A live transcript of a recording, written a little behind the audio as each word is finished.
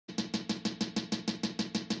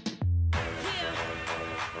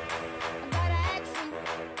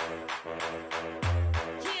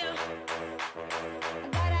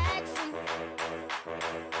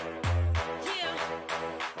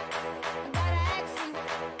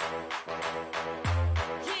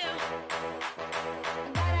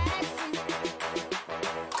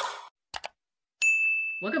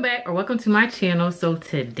Welcome back, or welcome to my channel. So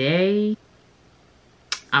today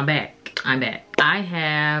I'm back. I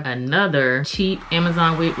have another cheap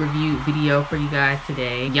Amazon wig review video for you guys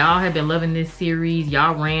today. Y'all have been loving this series.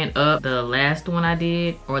 Y'all ran up the last one I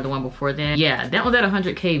did, or the one before that. Yeah, that one's at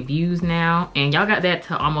 100K views now, and y'all got that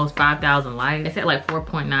to almost 5,000 likes. It's at like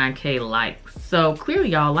 4.9K likes. So clearly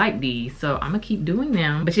y'all like these, so I'm gonna keep doing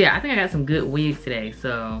them. But yeah, I think I got some good wigs today,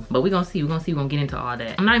 so, but we're gonna see, we're gonna get into all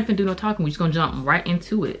that. I'm not even gonna do no talking, we're just gonna jump right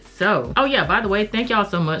into it. So, oh yeah, by the way, thank y'all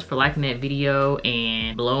so much for liking that video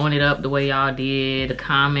and blowing it up the way y'all did. The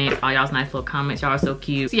comments, all y'all's nice little comments, y'all are so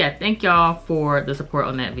cute. So yeah, thank y'all for the support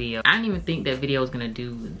on that video. I didn't even think that video was gonna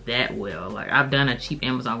do that well. Like, I've done a cheap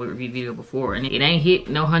Amazon wig review video before, and it ain't hit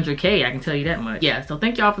no 100K, I can tell you that much. Yeah, so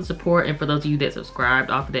thank y'all for the support, and for those of you that subscribed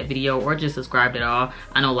off of that video, or just subscribed at all.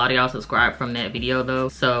 I know a lot of y'all subscribed from that video though,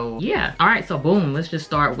 so yeah. All right, so boom, let's just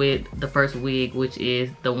start with the first wig, which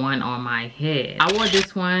is the one on my head. I wore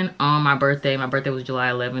this one on my birthday. My birthday was July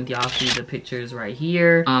 11th. Y'all see the pictures right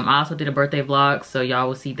here. I also did a birthday vlog, so y'all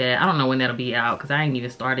will see that. I don't know when that'll be out because I ain't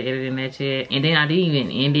even started editing that yet, and then I didn't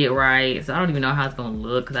even end it right, so I don't even know how it's gonna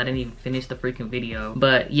look because I didn't even finish the freaking video.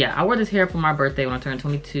 But yeah, I wore this hair for my birthday when I turned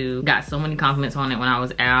 22. Got so many compliments on it when I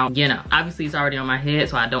was out. You know, obviously it's already on my head,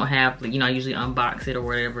 so I don't have, you know, I usually unbox it or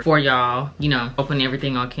whatever for y'all, you know, open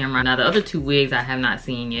everything on camera. Now the other two wigs I have not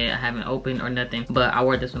seen yet. I haven't opened or nothing, but I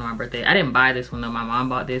wore this one on my birthday. I didn't buy this one though. My mom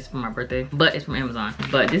bought this for my birthday, but it's from Amazon.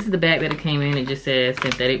 But this is the bag that it came in. It just says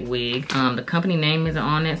synthetic wig. The company name isn't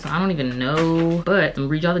on it, so I don't even know, but I'm gonna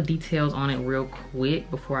read y'all the details on it real quick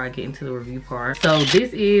before I get into the review part. So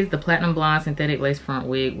this is the platinum blonde synthetic lace front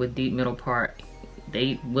wig with deep middle part.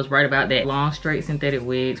 They was right about that. Long straight synthetic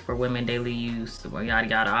wigs for women daily use, well, yada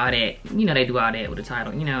yada, all that. You know, they do all that with the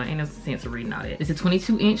title, you know, ain't no sense of reading all that. It's a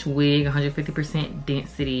 22-inch wig, 150%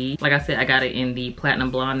 density. Like I said, I got it in the platinum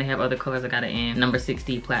blonde. They have other colors. I got it in number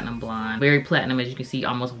 60 platinum blonde. Very platinum, as you can see,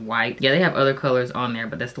 almost white. Yeah, they have other colors on there,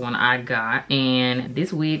 but that's the one I got. And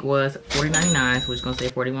this wig was $40.99, so we're just gonna say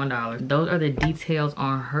 $41. Those are the details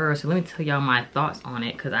on her. So let me tell y'all my thoughts on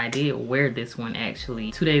it, because I did wear this one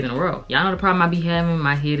actually 2 days in a row. Y'all know the problem I be having.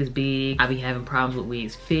 My head is big. I be having problems with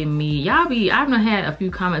wigs fitting me. I've had a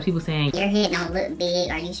few comments, people saying your head don't look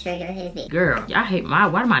big. Are you sure your head is big? Girl, I hate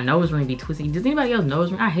why do my nose ring be twisting? Does anybody else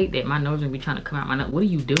nose ring? I hate that. My nose ring be trying to come out my nose. What are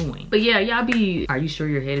you doing? But yeah, y'all be, are you sure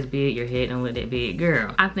your head is big? Your head don't look that big.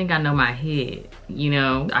 Girl, I think I know my head. You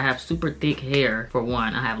know, I have super thick hair for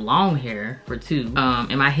one. I have long hair for two.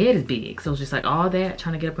 And my head is big. So it's just like all that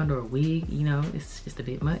trying to get up under a wig, you know, it's just a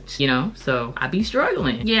bit much, you know? So I be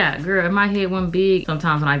struggling. Yeah, girl, if my head wasn't big,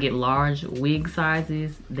 sometimes when I get large wig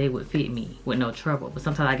sizes, they would fit me with no trouble. But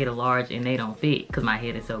sometimes I get a large and they don't fit because my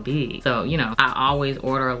head is so big. So, you know, I always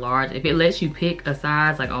order a large. If it lets you pick a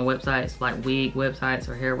size, like on websites, like wig websites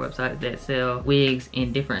or hair websites that sell wigs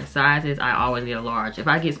in different sizes, I always get a large. If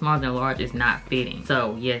I get smaller than a large, it's not fitting.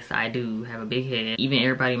 So yes, I do have a big head. Even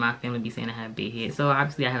everybody in my family be saying I have a big head. So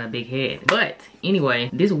obviously I have a big head. But anyway,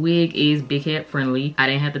 this wig is big head friendly. I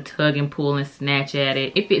didn't have to tug and pull and snatch at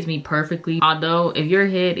it. It fits me perfectly. Although if your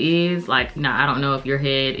head is like, you know, I don't know if your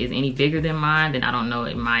head is any bigger than mine, then I don't know,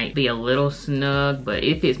 it might be a little snug, but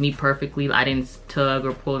it fits me perfectly. I didn't tug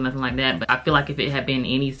or pull, nothing like that. But I feel like if it had been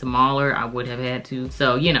any smaller, I would have had to.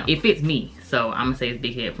 So, you know, it fits me. So I'm gonna say it's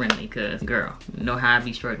big head friendly, cause girl, you know how I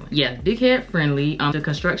be struggling. Yeah, big head friendly. The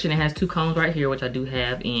construction, it has two combs right here, which I do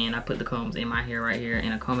have, and I put the combs in my hair right here,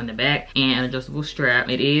 and a comb in the back, and an adjustable strap.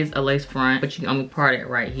 It is a lace front, but you can only part it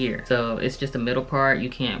right here. So it's just a middle part. You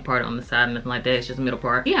can't part it on the side or nothing like that. It's just a middle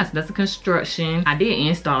part. Yeah, so that's the construction. I did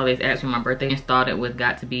install this actually on my birthday. Installed it with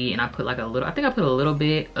Got To Be, and I put like a little, I think I put a little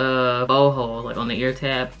bit of bow hole like on the ear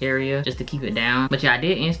tab area just to keep it down. But yeah, I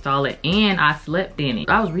did install it, and I slept in it.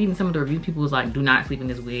 I was reading some of the reviews. People was like, do not sleep in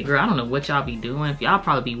this wig. Girl, I don't know what y'all be doing. Y'all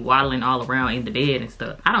probably be waddling all around in the bed and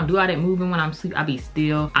stuff. I don't do all that moving when I'm asleep. I be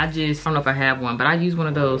still. I don't know if I have one, but I use one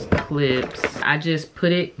of those clips. I just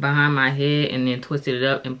put it behind my head and then twisted it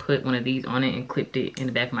up and put one of these on it and clipped it in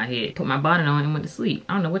the back of my head. Put my bonnet on and went to sleep.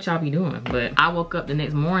 I don't know what y'all be doing, but I woke up the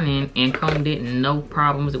next morning and combed it, no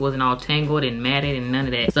problems. It wasn't all tangled and matted and none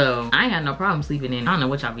of that. So I ain't had no problem sleeping in. I don't know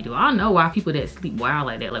what y'all be doing. I don't know why people that sleep wild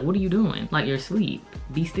like that. Like, what are you doing? Like, you're asleep.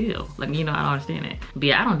 Be still. Like, you know, I don't understand that. But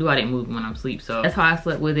yeah, I don't do all that moving when I'm asleep. So that's how I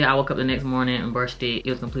slept with it. I woke up the next morning and brushed it. It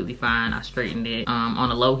was completely fine. I straightened it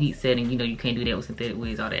on a low heat setting. You know, you can't do that with synthetic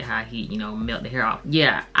wigs, all that high heat, you know, melt the hair off.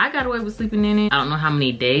 Yeah, I got away with sleeping in it. I don't know how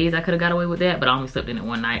many days I could have got away with that, but I only slept in it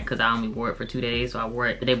one night because I only wore it for 2 days. So I wore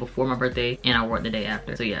it the day before my birthday and I wore it the day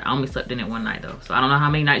after. So yeah, I only slept in it one night though. So I don't know how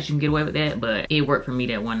many nights you can get away with that, but it worked for me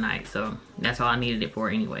that one night. So that's all I needed it for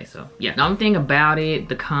anyway. So yeah, the only thing about it,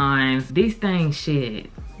 the cons, this thing, shit,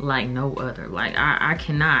 like no other. Like I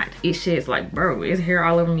cannot. It sheds like, bro, it's hair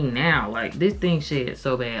all over me now. Like this thing sheds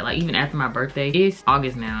so bad. Like even after my birthday, it's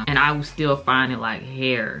August now, and I was still finding like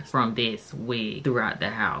hairs from this wig throughout the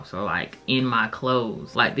house or like in my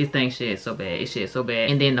clothes. Like this thing sheds so bad. It sheds so bad.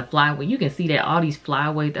 And then the flyway, you can see that all these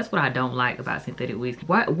flyaways. That's what I don't like about synthetic wigs.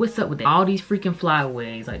 What's up with that? All these freaking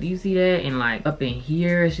flyaways. Like, do you see that? And like up in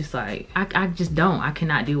here, it's just like I just don't. I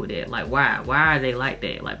cannot deal with it. Like why are they like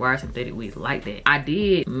that? Like why are synthetic wigs like that? I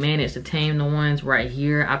did manage to tame the ones right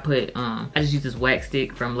here. I put I just used this wax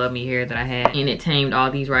stick from Love Me Hair that I had, and it tamed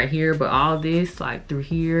all these right here. But all this like through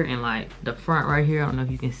here and like the front right here, I don't know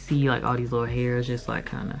if you can see like all these little hairs just like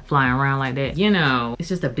kind of flying around like that. You know, it's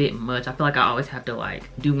just a bit much. I feel like I always have to like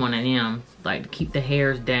do one of them, like to keep the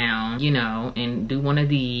hairs down, you know, and do one of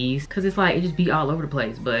these, because it's like it just be all over the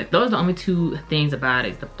place. But those are the only two things about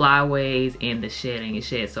it, the flyaways and the shedding. It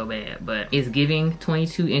sheds so bad, but it's giving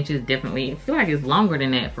 22 inches definitely. I feel like it's longer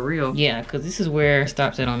than that for real. Yeah, because this is where it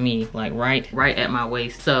stops at on me, like right at my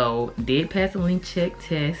waist. So did pass a link check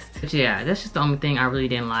test. But yeah, that's just the only thing I really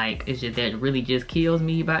didn't like. It's just that really just kills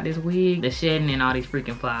me about this wig, the shedding and all these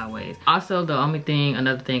freaking flyaways. Also, the only thing,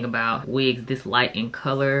 another thing about wigs, this light in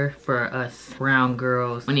color for us brown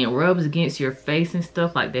girls, when it rubs against your face and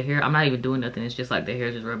stuff, like the hair, I'm not even doing nothing, it's just like the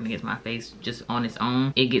hair just rubbing against my face just on its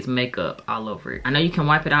own, it gets makeup all over it. I know you can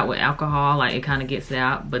wipe it out with alcohol, like it kind of gets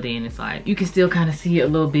out, but then it's like you can still kind of see it a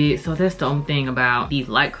little bit. So that's the only thing about these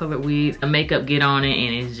light colored wigs. The makeup get on it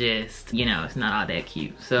and it's just, you know, it's not all that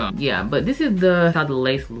cute. So yeah, but this is how the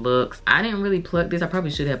lace looks. I didn't really pluck this. I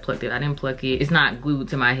probably should have plucked it. I didn't pluck it. It's not glued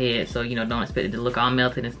to my head, so you know, don't expect it to look all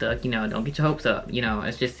melted and stuff. You know, don't get your hopes up. You know,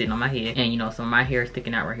 it's just sitting on my head, and you know, some of my hair is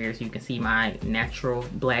sticking out right here, so you can see my natural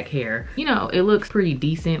black hair. You know, it looks pretty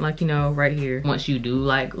decent, like, you know, right here. Once you do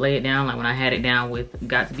like lay it down, like when I had it down with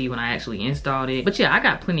Got To Be, when I actually installed it. But yeah, I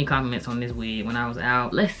got plenty of compliments on this wig when I was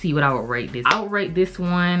out. Let's see what I would rate this. I would rate this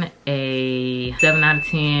one a 7 out of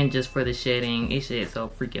 10 just for the shedding. It sheds so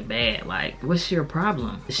freaking bad. Like, what's your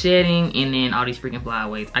problem? The shedding and then all these freaking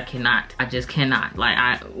flyaways. I just cannot.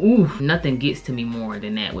 Like, nothing gets to me more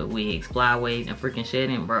than that with wigs, flyaways, and freaking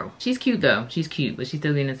shedding, bro. She's cute though. She's cute, but she's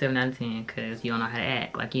still getting a 7 out of 10 because you don't know how to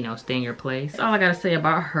act. Like, you know, stay in your place. That's all I gotta say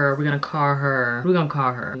about her. We're gonna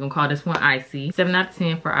call this one Icy. 7 out of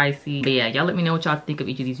 10 for Icy. But yeah, y'all let me know what y'all think of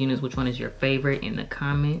each of these units, which one is your favorite, in the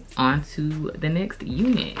comments. On to the next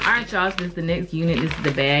unit. All right, y'all, so this is the next unit. This is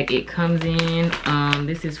the bag it comes in.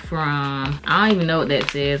 This is from, I don't even know what that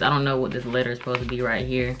says. I don't know what this letter is supposed to be right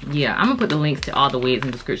here. Yeah, I'm gonna put the links to all the wigs in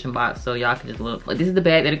the description box so y'all can just look. But this is the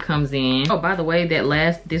bag that it comes in. Oh, by the way,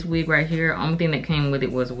 this wig right here, only thing that came with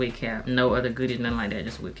it was a wig cap. No other goodies, nothing like that,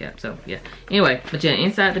 just a wig cap. So yeah, anyway, but yeah,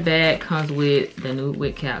 inside the bag comes with the new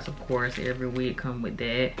wig caps. Of course, every wig comes with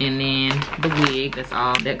that, and then the wig, that's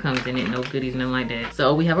all that comes in it. No goodies, nothing like that.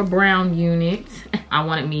 So we have a brown unit. I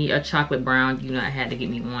wanted me a chocolate brown unit. I had to get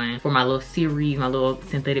me one for my little series, my little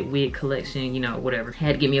synthetic wig collection, you know, whatever.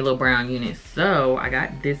 Had to get me a little brown unit, so I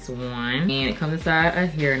got this one, and it comes inside a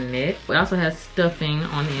hairnet. It also has stuffing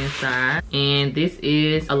on the inside, and this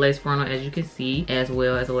is a lace frontal, as you can see, as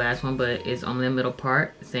well as the last one, but it's on the middle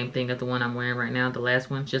part. Same thing as the one I'm wearing right now. The last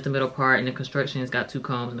one, just the middle part, and the construction has got 2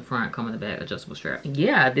 combs in the front, comb in the back, adjustable strap.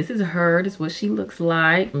 Yeah, this is her. This is what she looks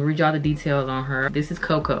like. Let me read y'all the details on her. This is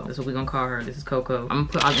Coco. That's what we're gonna call her. This is Coco. I'm gonna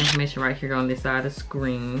put all the information right here on this side of the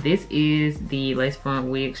screen. This is the lace front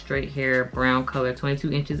wig, straight hair, brown color,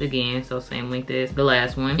 22 inches again, so same length as the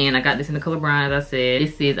last one. And I got this in the color brown, as I said.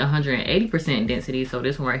 This is 180% density, so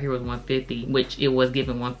this one right here was 150, which it was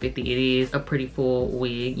given 150. It is a pretty full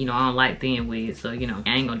wig. You know, I don't like thin wigs, so you know,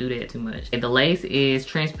 I ain't gonna do that too much. And the lace is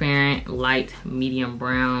transparent, light, medium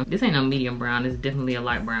brown. This ain't no medium brown, this is definitely a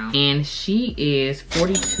light brown. And she is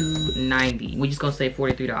 $42.90. We're just gonna say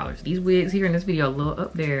 $43. These wigs here in this video are a little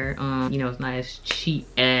up there. You know, it's not as cheap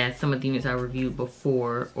as some of the units I reviewed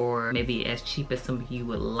before, or maybe as cheap as some of you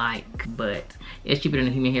would like, but it's cheaper than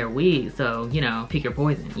a human hair wig, so you know, pick your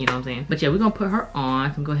poison, you know what I'm saying? But yeah, we're gonna put her on.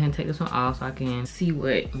 I'm gonna go ahead and take this one off so I can see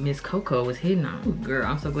what Miss Coco was hitting on. Ooh, girl,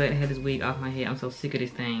 I'm so glad to have this wig off my head. I'm so sick of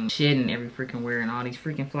this thing shedding every freaking wear and all these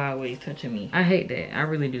freaking flyaways touching me. I hate that. I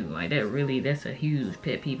really do. Like, that's a huge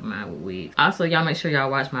pet peeve of mine with wigs. Also, y'all make sure y'all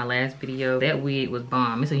watch my last video. That wig was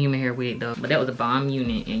bomb. It's a human hair wig though, but that was a bomb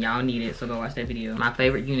unit and y'all need it, so go watch that video. My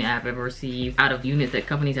favorite unit I've ever received out of units that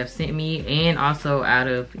companies have sent me, and also out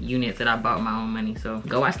of units that I bought with my own money, so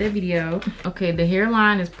go watch that video. Okay, the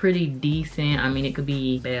hairline is pretty decent. I mean, it could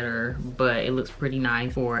be better, but it looks pretty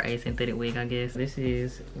nice for a synthetic wig, I guess. This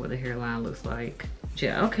is what the hairline looks like.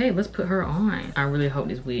 Yeah, okay, let's put her on. I really hope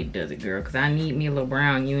this wig does it, girl, because I need me a little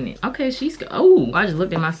brown unit. Okay, she's, oh, I just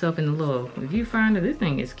looked at myself in the little viewfinder. This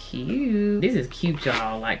thing is cute. This is cute,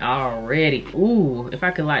 y'all, like already. Ooh, if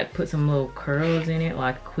I could like put some little curls in it,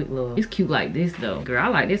 like a quick little, it's cute like this though. Girl, I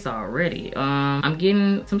like this already. I'm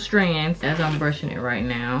getting some strands as I'm brushing it right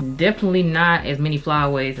now. Definitely not as many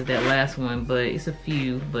flyaways as that last one, but it's a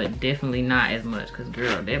few, but definitely not as much, because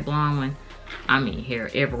girl, that blonde one, I mean,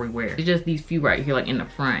 hair everywhere. It's just these few right here, like in the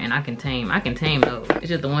front, and I can tame those. It's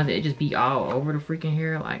just the ones that just be all over the freaking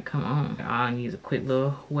hair. Like, come on. All I need is a quick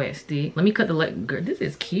little wet stick. Let me cut the lace. Girl, this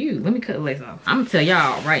is cute. Let me cut the lace off. I'm gonna tell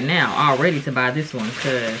y'all right now, already to buy this one,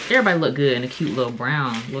 because everybody look good in a cute little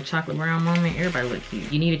brown, little chocolate brown moment. Everybody look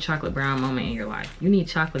cute. You need a chocolate brown moment in your life. You need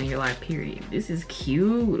chocolate in your life, period. This is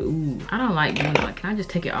cute. Ooh, I don't like doing it. Like, can I just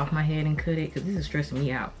take it off my head and cut it? Because this is stressing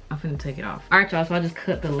me out. I'm finna take it off. All right, y'all, so I just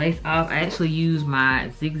cut the lace off. I actually use my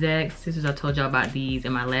zigzag scissors. I told y'all about these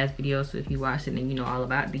in my last video, so if you watched it, then you know all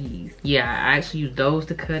about these. Yeah, I actually used those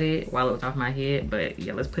to cut it while it was off my head, but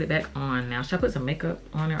yeah, let's put it back on now. Should I put some makeup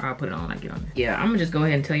on it, or I'll put it on when I get on there? Yeah, I'm gonna just go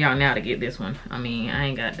ahead and tell y'all now to get this one. I mean, I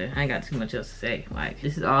ain't got too much else to say. Like,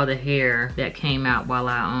 this is all the hair that came out while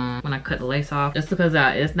I when I cut the lace off. Just because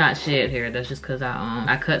it's not shed hair, that's just because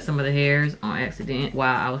I cut some of the hairs on accident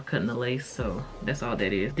while I was cutting the lace, so that's all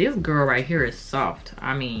that is. This girl right here is soft.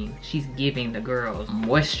 I mean, she's giving the girls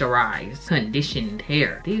moisturized, conditioned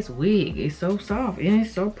hair. This wig is so soft and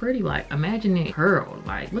it's so pretty. Like, imagine it curled.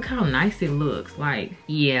 Like, look how nice it looks. Like,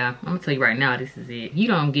 yeah, I'm gonna tell you right now, this is it. You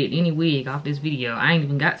don't get any wig off this video. I ain't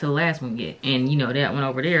even got to the last one yet. And you know, that one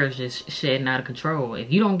over there is just shedding out of control.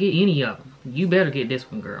 If you don't get any of them, you better get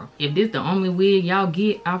this one, girl. If this the only wig y'all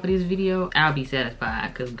get off of this video, I'll be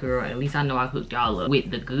satisfied, because girl, at least I know I hooked y'all up with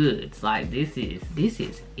the goods. Like, this is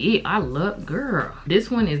it. I love, girl, this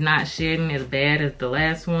one is not shedding as bad as the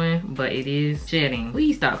last one, but it is shedding.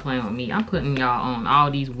 Please stop playing with me. I'm putting y'all on all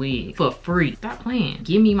these wigs for free. Stop playing.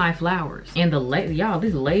 Give me my flowers. And the lace, y'all,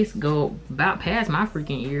 this lace go about past my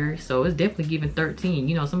freaking ears, so it's definitely giving 13.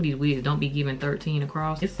 You know, some of these wigs don't be giving 13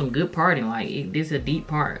 across. It's some good parting. Like, this is a deep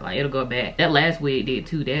part. Like, it'll go back. That last wig did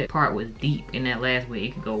too. That part was deep in that last wig.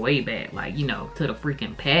 It could go way back, like, you know, to the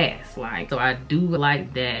freaking past. Like, so I do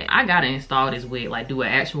like that. I gotta install this wig, like do an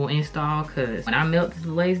actual install, because when I melt this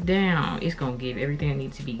lace down, it's gonna give everything that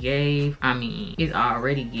needs to be gave. I mean, it's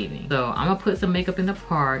already giving. So I'm gonna put some makeup in the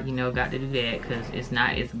part, you know, got to do that, because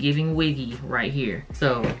it's giving wiggy right here.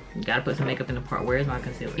 So you gotta put some makeup in the part. Where's my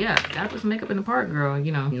concealer? Yeah, gotta put some makeup in the part, girl.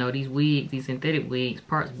 You know these wigs, these synthetic wigs,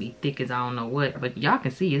 parts be thick as I don't know what, but y'all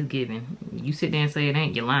can see it's giving. You sit there and say it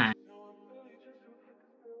ain't, you're lying.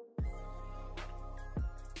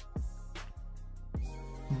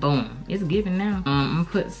 Boom, it's giving now. I'm gonna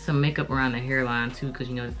put some makeup around the hairline too, because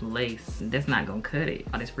you know it's lace. That's not gonna cut it.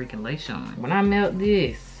 All this freaking lace showing. When I melt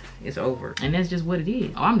this, it's over. And that's just what it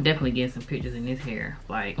is. Oh, I'm definitely getting some pictures in this hair.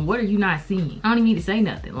 Like, what are you not seeing? I don't even need to say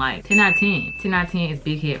nothing. Like, 10 out of 10. 10 out of 10 is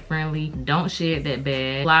big head friendly. Don't shed that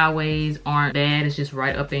bad. Flyaways aren't bad. It's just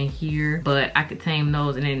right up in here. But I could tame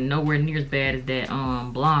those, and then nowhere near as bad as that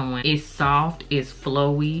blonde one. It's soft. It's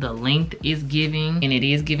flowy. The length is giving. And it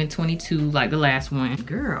is giving 22 like the last one.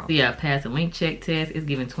 Girl. So yeah, passed the length check test. It's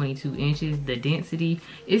giving 22 inches. The density,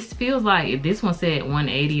 it feels like, if this one said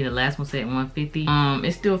 180, the last one said 150,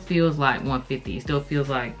 it still feels like 150. It still feels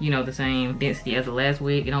like, you know, the same density as the last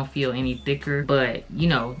wig. It don't feel any thicker, but you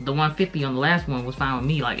know, the 150 on the last one was fine with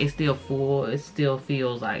me. Like, it's still full. It still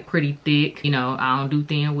feels like pretty thick. You know, I don't do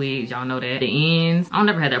thin wigs, y'all know that. The ends, I don't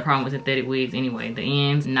never had that problem with synthetic wigs anyway. The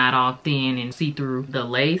ends not all thin and see-through. The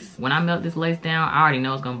lace, when I melt this lace down, I already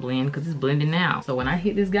know it's gonna blend, because it's blending now. So when I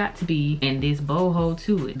hit this got to be and this boho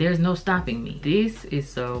to it, there's no stopping me. This is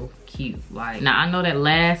so cute. Like, now I know that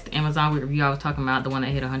last Amazon review I was talking about, the one that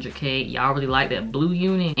hit 100K, y'all really liked that blue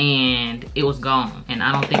unit, and it was gone, and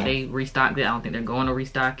I don't think they restocked it. I don't think they're going to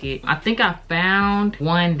restock it. I think I found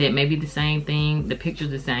one that may be the same thing. The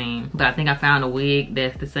picture's the same, but I think I found a wig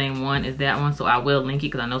that's the same one as that one, so I will link it,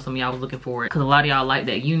 because I know some of y'all was looking for it, because a lot of y'all like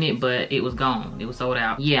that unit, but it was gone. It was sold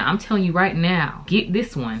out. Yeah, I'm telling you right now, get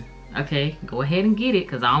this one. Okay, go ahead and get it,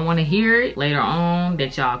 because I don't want to hear it later on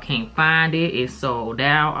that y'all can't find it, it's sold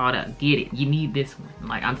out, all that. Get it. You need this one.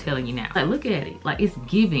 Like, I'm telling you now. Like, look at it. Like, it's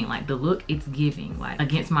giving. Like, the look, it's giving. Like,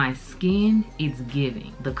 against my skin, it's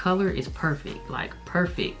giving. The color is perfect. Like,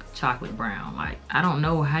 perfect chocolate brown. Like, I don't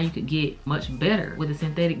know how you could get much better with a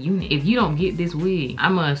synthetic unit. If you don't get this wig,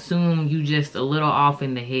 I'm gonna assume you just a little off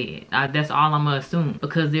in the head. That's all I'm gonna assume,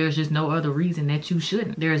 because there's just no other reason that you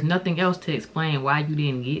shouldn't. There's nothing else to explain why you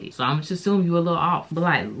didn't get it. So So I'm just assume you a little off. But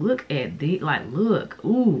like, look at this, like look,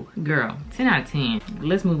 ooh, girl, 10 out of 10.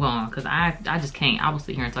 Let's move on, cause I just can't. I will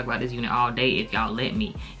sit here and talk about this unit all day if y'all let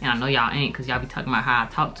me. And I know y'all ain't, cause y'all be talking about how I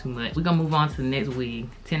talk too much. We're gonna move on to the next wig.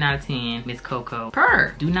 10 out of 10, Miss Coco.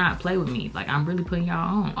 Purr, do not play with me. Like, I'm really putting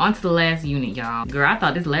y'all on. On to the last unit, y'all. Girl, I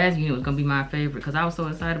thought this last unit was gonna be my favorite, cause I was so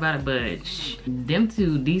excited about it, but them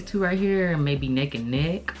two, these two right here, may be neck and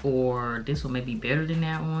neck, or this one may be better than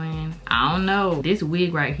that one. I don't know. This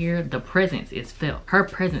wig right here, the presence is felt. Her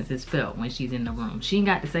presence is felt when she's in the room. She ain't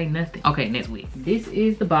got to say nothing. Okay, next wig. This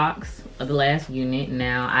is the box of the last unit.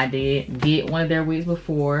 Now, I did get one of their wigs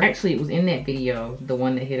before. Actually, it was in that video, the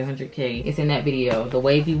one that hit 100K. It's in that video, the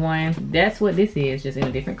wavy one. That's what this is, just in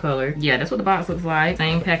a different color. Yeah, that's what the box looks like.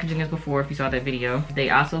 Same packaging as before if you saw that video. They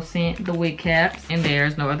also sent the wig caps, and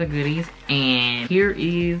there's no other goodies. And here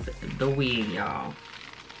is the wig, y'all.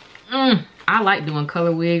 I like doing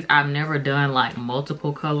color wigs. I've never done like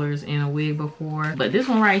multiple colors in a wig before, but this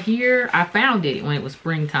one right here, I found it when it was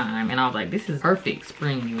springtime, and I was like, this is perfect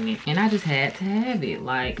spring unit, and I just had to have it.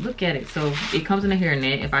 Like, look at it. So it comes in a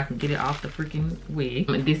hairnet if I can get it off the freaking wig.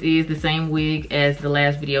 This is the same wig as the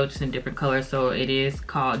last video, just in different colors. So it is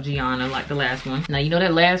called Gianna, like the last one. Now, you know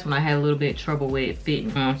that last one I had a little bit of trouble with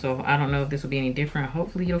fitting, so I don't know if this will be any different.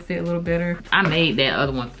 Hopefully it'll fit a little better. I made that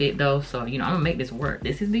other one fit though, so you know, I'm gonna make this work.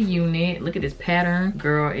 This is the unit. Look at this pattern.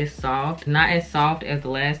 Girl, it's soft. Not as soft as the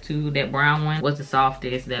last two. That brown one was the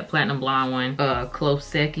softest. That platinum blonde one, close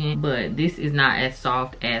second. But this is not as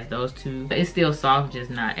soft as those two. It's still soft, just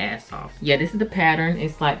not as soft. Yeah, this is the pattern.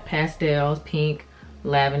 It's like pastels, pink,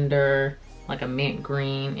 lavender, like a mint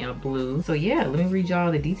green and a blue. So yeah, let me read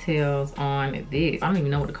y'all the details on this. I don't even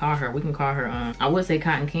know what to call her. We can call her I would say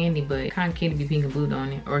cotton candy, but cotton candy be pink and blue,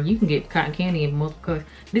 don't it? Or you can get cotton candy in multiple colors.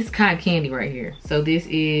 This is cotton candy right here. So this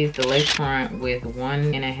is the lace front with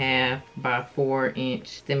 1.5 by 4 inch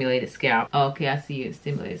stimulated scalp. Oh, okay, I see it,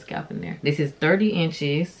 stimulated scalp in there. This is 30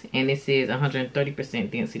 inches and this is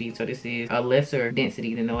 130% density. So this is a lesser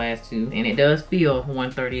density than the last two, and it does feel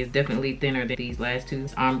 130. It's definitely thinner than these last two.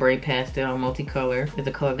 It's ombre pastel multicolor is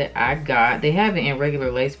the color that I got. They have it in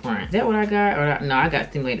regular lace front. Is that what I got? Or no, I got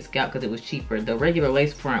stimulated scalp because it was cheaper. The regular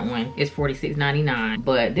lace front one is $46.99,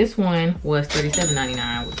 but this one was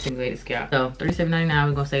 $37.99 with stimulated scalp. So $37.99,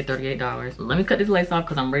 we're gonna say $38. Let me cut this lace off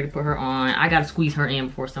because I'm ready to put her on. I gotta squeeze her in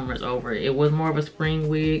before summer's over. It was more of a spring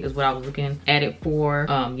wig is what I was looking at it for.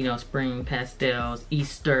 You know, spring pastels,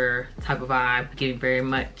 Easter type of vibe. Giving very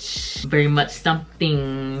much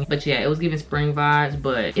something. But yeah, it was giving spring vibes,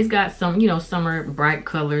 but it's got some, you know, summer bright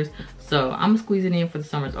colors. So I'm gonna squeeze it in for the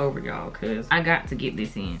summer's over, y'all, because I got to get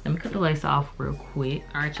this in. Let me cut the lace off real quick.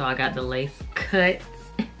 All right, y'all, I got the lace cut.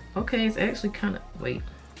 Okay, it's actually kind of, wait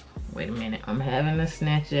a minute. I'm having to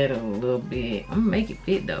snatch it a little bit. I'm gonna make it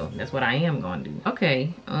fit though. That's what I am gonna do.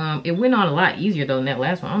 Okay, it went on a lot easier though than that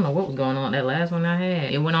last one. I don't know what was going on that last one I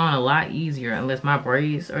had. It went on a lot easier, unless my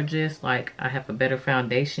braids are just like, I have a better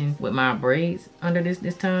foundation with my braids under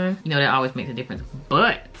this time. You know, that always makes a difference.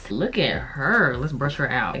 But look at her. Let's brush her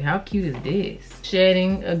out. Like, how cute is this?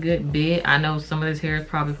 Shedding a good bit. I know some of this hair is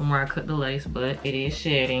probably from where I cut the lace, but it is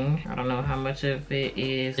shedding. I don't know how much of it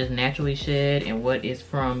is just naturally shed and what is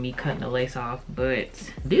from me cutting the lace off, but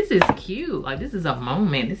this is cute. Like, this is a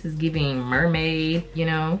moment. This is giving mermaid, you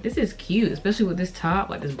know. This is cute, especially with this top,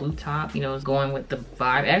 like this blue top, you know, it's going with the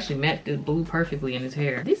vibe. It actually matched the blue perfectly in his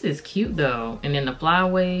hair. This is cute though. And then the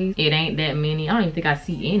flyaways, it ain't that many. I don't even think I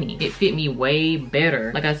see any. It fit me way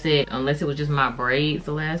better, like I said, unless it was just my braids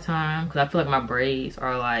the last time, because I feel like my braids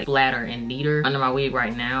are like flatter and neater under my wig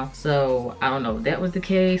right now. So I don't know if that was the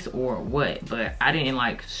case or what, but I didn't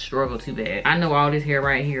like struggle too bad. I know all this hair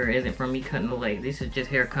right here isn't from me cutting the lace. This is just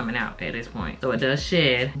hair coming out at this point, so it does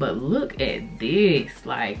shed. But look at this.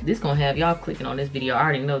 Like, this gonna have y'all clicking on this video. I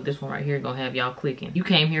already know this one right here gonna have y'all clicking. You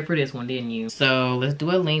came here for this one, didn't you? So let's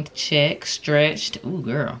do a length check. Stretched, ooh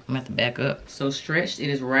girl, I'm gonna have to back up. So stretched, it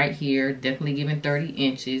is right here, definitely giving 30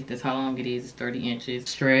 inches. That's how long it is. It's 30 inches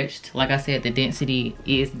stretched. Like I said, the density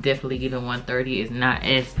is definitely giving 130. It's not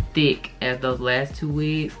as thick as those last two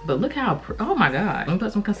wigs, but look how, oh my god. Let me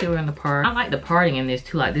put some concealer in the part. I like the parting in this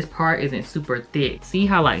too. Like, this part isn't super thick. See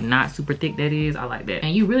how like not super thick that is? I like that.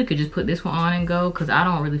 And you really could just put this one on and go, because I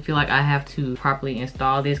don't really feel like I have to properly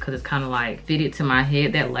install this because it's kind of like fitted to my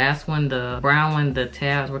head. That last one, the brown one, the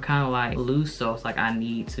tabs were kind of like loose, so it's like I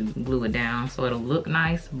need to glue it down so it'll look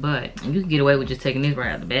nice. But you can get away with just taking this right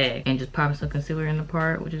right out the bag. And just popping some concealer in the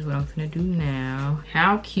part, which is what I'm gonna do now.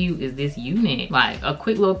 How cute is this unit? Like a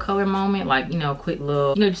quick little color moment, like, you know, quick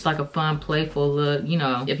little, you know, just like a fun, playful look. You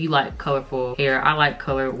know, if you like colorful hair, I like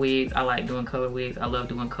colored wigs. I like doing colored wigs. I love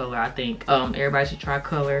doing color. I think everybody should try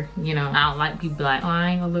color. You know, I don't like people like, oh,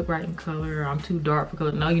 I ain't gonna look right in color, or I'm too dark for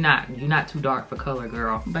color. No, you're not. You're not too dark for color,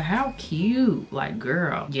 girl. But how cute, like,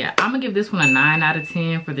 girl. Yeah, I'm gonna give this one a 9 out of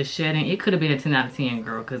 10 for the shedding. It could have been a 10 out of 10,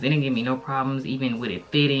 girl, because it didn't give me no problems, even with it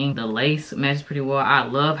fitting. The lace matches pretty well. I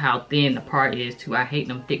love how thin the part is too. I hate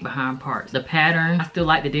them thick behind parts. The pattern, I still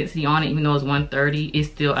like the density on it, even though it's 130. It's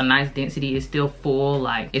still a nice density. It's still full,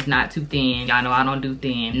 like, it's not too thin. Y'all know I don't do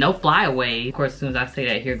thin. No flyaway. Of course, as soon as I say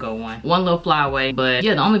that, here go one little flyaway. But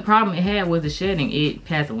yeah, the only problem it had was the shedding. It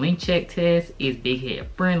passed a length check test. It's big head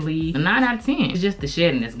friendly. A 9 out of 10. It's just the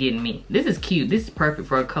shedding that's getting me. This is cute. This is perfect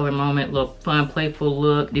for a color moment, little fun, playful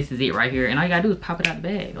look. This is it right here. And all you gotta do is pop it out the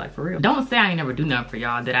bag, like, for real. Don't say I ain't never do nothing for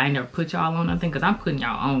y'all, that I ain't never put y'all on nothing, because I'm putting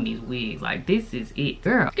y'all on these wigs. Like, this is it.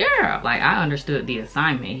 Girl. Like, I understood the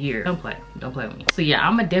assignment here. Don't play with me. So yeah,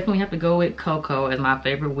 I'm gonna definitely have to go with Coco as my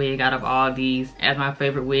favorite wig out of all these. As my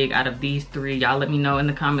favorite wig out of these three. Y'all let me know in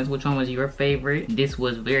the comments which one was your favorite. This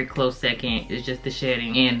was very close second. It's just the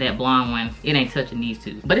shedding, and that blonde one, it ain't touching these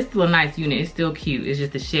two. But it's still a nice unit. It's still cute. It's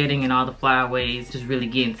just the shedding and all the flyaways just really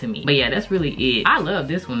getting to me. But yeah, that's really it. I love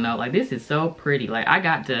this one though. Like, this is so pretty. Like, I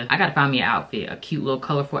gotta find me an outfit, a cute little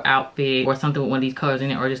colorful outfit, or something with one of these colors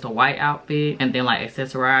in it, or just a white outfit, and then like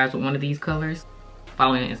accessorize with one of these colors.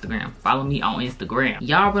 Follow me on Instagram. Follow me on Instagram.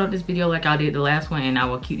 Y'all brought up this video like I did the last one, and I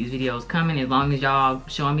will keep these videos coming. As long as y'all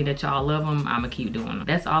showing me that y'all love them, I'ma keep doing them.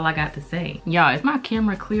 That's all I got to say. Y'all, is my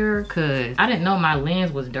camera clear? Cause I didn't know my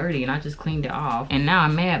lens was dirty and I just cleaned it off. And now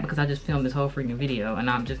I'm mad because I just filmed this whole freaking video and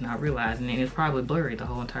I'm just not realizing it. It's probably blurry the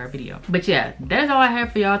whole entire video. But yeah, that is all I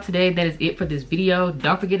have for y'all today. That is it for this video.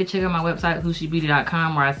 Don't forget to check out my website,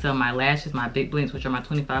 whoshebeauty.com, where I sell my lashes, my big blinks, which are my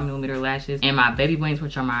 25mm lashes, and my baby blinks,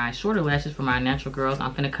 which are my shorter lashes for my natural girls.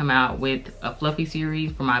 I'm finna come out with a fluffy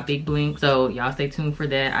series for my big blink, so y'all stay tuned for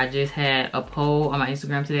that. I just had a poll on my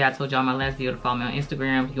Instagram today. I told y'all in my last video to follow me on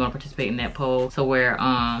Instagram if you want to participate in that poll. So where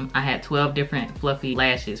I had 12 different fluffy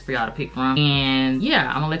lashes for y'all to pick from, and yeah,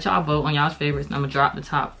 I'm gonna let y'all vote on y'all's favorites and I'm gonna drop the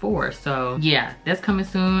top 4. So yeah, that's coming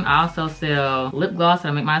soon. I also sell lip gloss that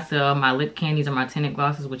I make myself. My lip candies are my tinted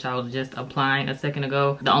glosses, which I was just applying a second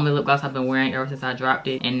ago. The only lip gloss I've been wearing ever since I dropped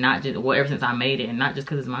it, and not just, well, ever since I made it, and not just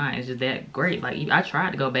because it's mine. It's just that great. Like, I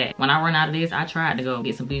tried to go back. When I run out of this, I tried to go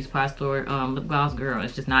get some Beauty Supply Store lip gloss. Girl,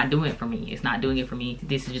 it's just not doing it for me. It's not doing it for me.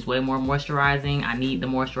 This is just way more moisturizing. I need the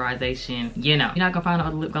moisturization. You know, you're not gonna find no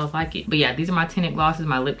other lip gloss like it. But yeah, these are my tinted glosses,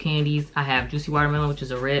 my lip candies. I have Juicy Watermelon, which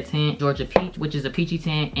is a red tint, Georgia Peach, which is a peachy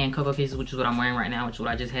tint, and Cocoa Kisses, which is what I'm wearing right now, which is what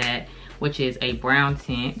I just had, which is a brown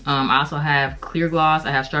tint. I also have clear gloss.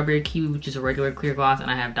 I have Strawberry Kiwi, which is a regular clear gloss,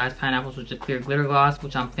 and I have Diced Pineapples, which is a clear glitter gloss,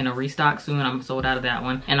 which I'm finna restock soon. I'm sold out of that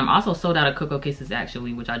one. And I'm also sold out of Cocoa Kisses,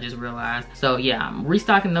 actually, which I just realized. So yeah, I'm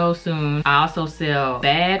restocking those soon. I also sell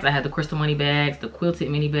bags. I have the Crystal Money bags, the Quilted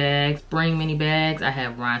mini bags, Spring mini bags. I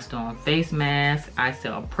have rhinestone face masks. I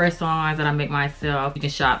sell press-ons that I make myself. You can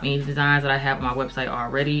shop any designs that I have on my website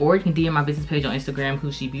already, or you can DM my business page on Instagram,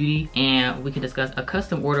 Who's She Beauty, and we can discuss a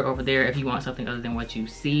custom order over there if you want something other than what you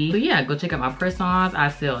see. So yeah, go check out my press-ons. I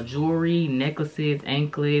sell jewelry, necklaces,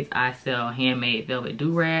 anklets. I sell handmade velvet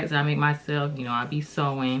do-rags that I make myself. You know, I be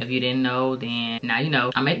sewing. If you didn't know, then now you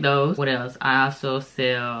know. I make those. What else? I also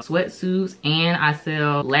sell sweatsuits, and I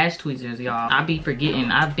sell lash tweezers, y'all. I've been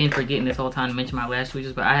forgetting this whole time to mention my lash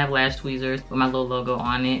tweezers, but I have lash tweezers with my little logo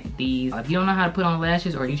on it. These, if you don't know how to put on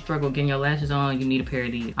lashes, or you struggle getting your lashes on, you need a pair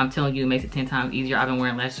of these. I'm telling you, it makes it 10 times easier. I've been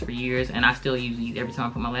wearing lashes for years, and I still use these every time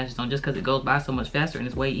I put my lashes on, just because it goes by so much faster and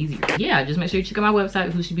it's way easier. Yeah, just make sure you check out my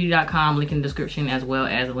website, whoshebeauty.com, link in the description, as well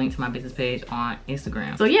as a link to my business page on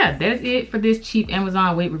Instagram. So yeah, that is it for this cheap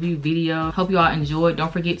Amazon wig review video. Hope you all enjoyed.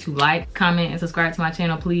 Don't forget to like, comment, and subscribe to my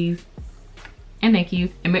channel, please. And thank you.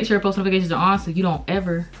 And make sure post notifications are on so you don't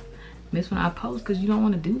ever miss when I post, because you don't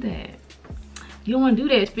want to do that. You don't want to do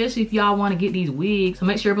that, especially if y'all want to get these wigs. So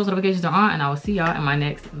make sure post notifications are on, and I will see y'all in my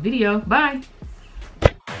next video. Bye.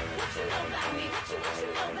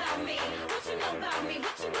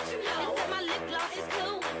 My lip gloss is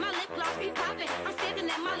cool, my lip gloss be popping. I'm standing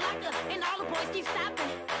at my locker and all the boys keep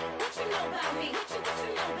stopping.